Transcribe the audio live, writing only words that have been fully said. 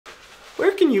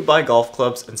Where can you buy golf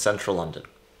clubs in central London?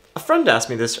 A friend asked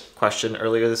me this question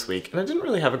earlier this week, and I didn't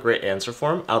really have a great answer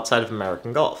for him outside of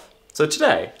American Golf. So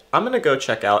today, I'm going to go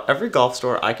check out every golf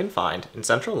store I can find in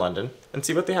central London and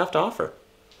see what they have to offer.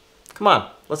 Come on,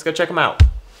 let's go check them out.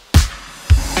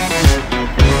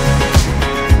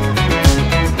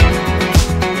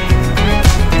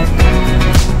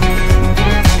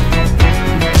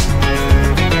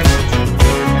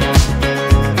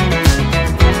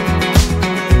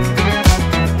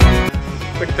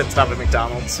 Quick pit stop at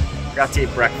McDonald's. Got to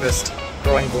eat breakfast.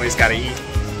 Growing boys gotta eat.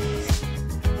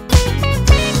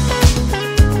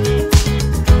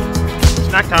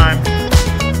 Snack time.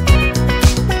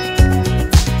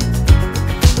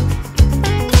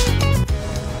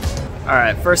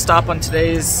 Alright, first stop on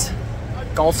today's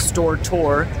golf store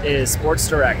tour is Sports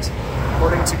Direct.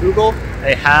 According to Google,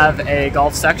 they have a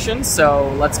golf section,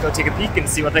 so let's go take a peek and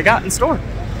see what they got in store.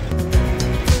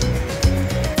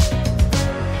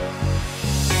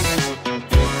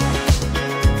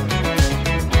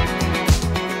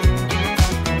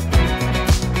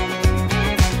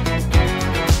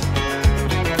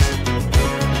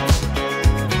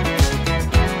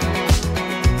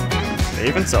 They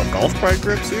even sell golf pride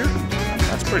grips here?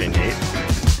 That's pretty neat.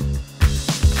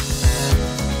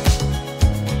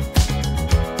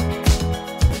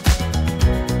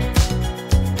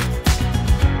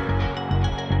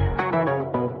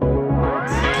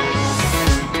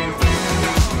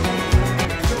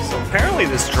 So apparently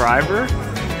this driver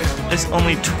is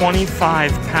only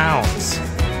 25 pounds.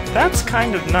 That's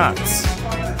kind of nuts,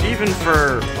 even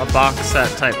for a box set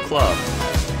type club.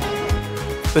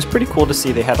 It was pretty cool to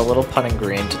see they had a little putting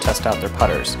green to test out their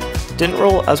putters. Didn't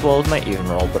roll as well as my even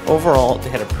roll, but overall they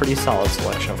had a pretty solid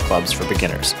selection of clubs for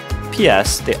beginners.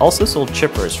 P.S. They also sold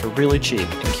chippers for really cheap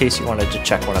in case you wanted to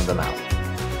check one of them out.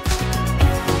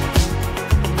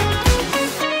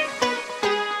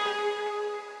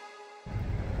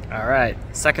 Alright,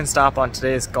 second stop on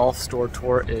today's golf store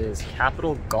tour is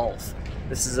Capital Golf.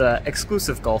 This is an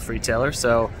exclusive golf retailer,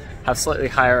 so have slightly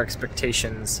higher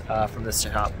expectations from this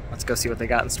shop. Let's go see what they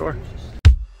got in store.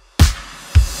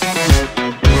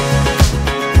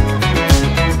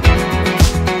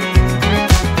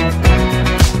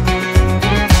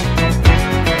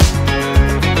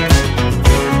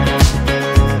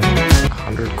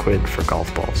 £100 for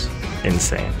golf balls.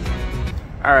 Insane.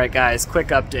 Alright guys, quick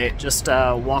update. Just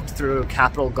walked through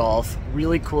Capital Golf.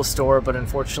 Really cool store, but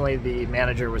unfortunately the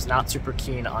manager was not super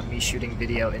keen on me shooting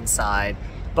video inside.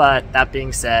 But that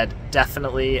being said,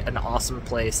 definitely an awesome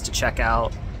place to check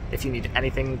out if you need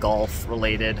anything golf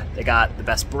related. They got the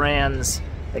best brands,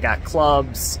 they got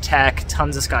clubs, tech,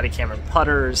 tons of Scotty Cameron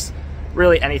putters,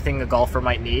 really anything a golfer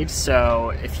might need.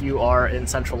 So if you are in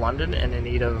central London and in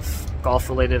need of golf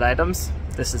related items,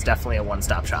 this is definitely a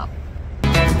one-stop shop.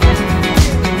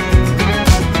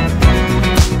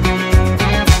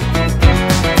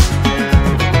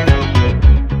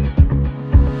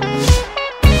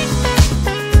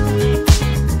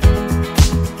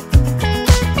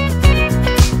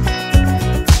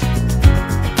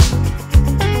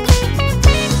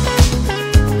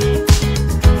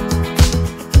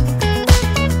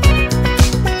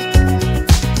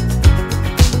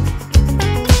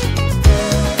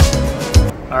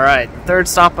 Alright, the third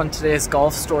stop on today's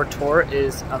golf store tour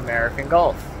is American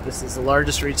Golf. This is the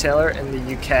largest retailer in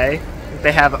the UK.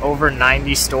 They have over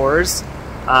 90 stores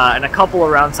and a couple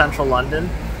around central London.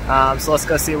 So let's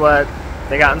go see what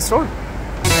they got in store.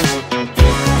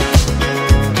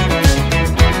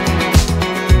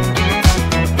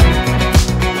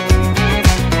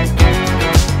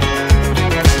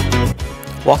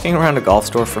 Walking around a golf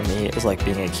store for me is like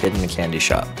being a kid in a candy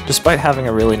shop. Despite having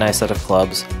a really nice set of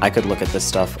clubs, I could look at this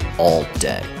stuff all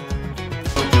day.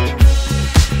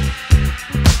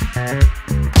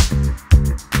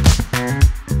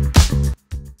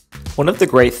 One of the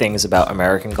great things about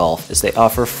American Golf is they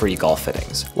offer free golf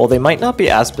fittings. While they might not be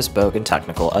as bespoke and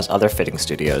technical as other fitting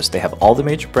studios, they have all the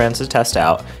major brands to test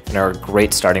out and are a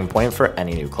great starting point for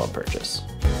any new club purchase.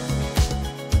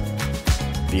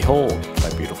 Behold my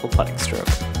beautiful putting stroke.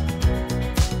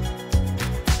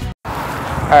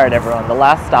 Alright everyone, the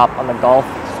last stop on the golf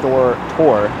store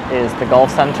tour is the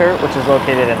Golf Center, which is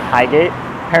located in Highgate.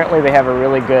 Apparently they have a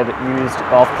really good used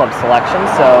golf club selection,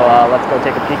 so let's go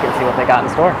take a peek and see what they got in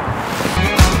store.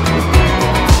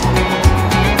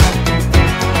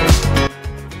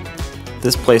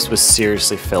 This place was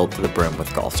seriously filled to the brim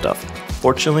with golf stuff.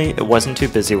 Fortunately, it wasn't too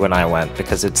busy when I went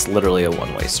because it's literally a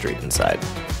one-way street inside.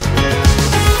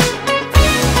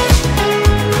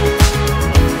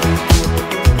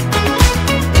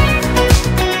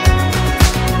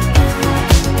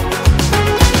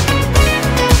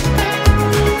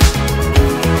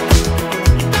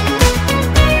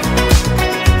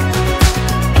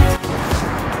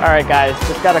 Alright guys,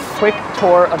 just got a quick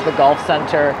tour of the golf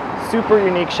center. Super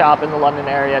unique shop in the London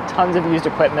area, tons of used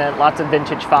equipment, lots of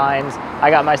vintage finds. I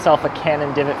got myself a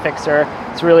Canon divot fixer.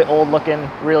 It's really old looking,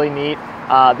 really neat.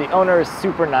 The owner is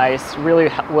super nice, really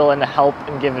willing to help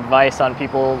and give advice on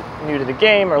people new to the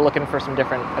game or looking for some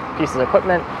different pieces of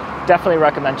equipment. Definitely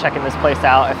recommend checking this place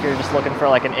out if you're just looking for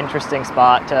like an interesting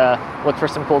spot to look for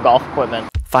some cool golf equipment.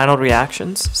 Final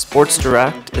reactions: Sports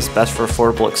Direct is best for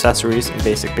affordable accessories and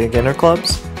basic beginner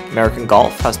clubs. American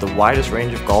Golf has the widest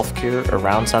range of golf gear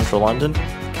around central London.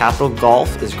 Capital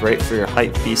Golf is great for your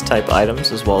hype beast type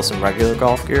items as well as some regular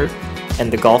golf gear.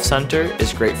 And the Golf Center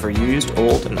is great for used,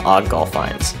 old, and odd golf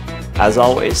finds. As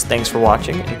always, thanks for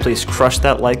watching, and please crush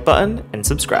that like button and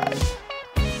subscribe.